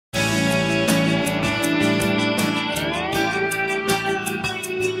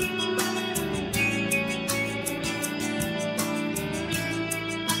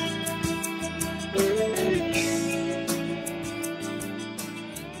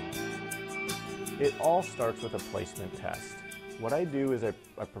It all starts with a placement test. What I do is I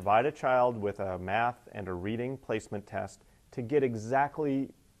provide a child with a math and a reading placement test to get exactly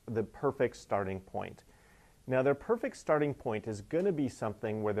the perfect starting point. Now, their perfect starting point is going to be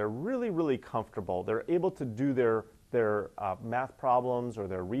something where they're really, really comfortable. They're able to do their math problems or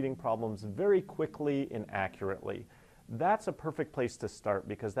their reading problems very quickly and accurately. That's a perfect place to start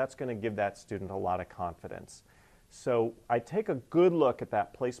because that's going to give that student a lot of confidence. So I take a good look at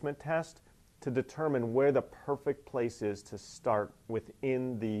that placement test to determine where the perfect place is to start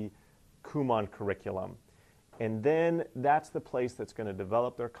within the Kumon curriculum. And then that's the place that's going to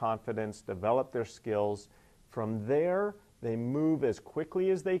develop their confidence, develop their skills. From there, they move as quickly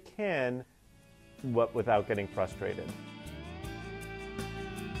as they can, without getting frustrated.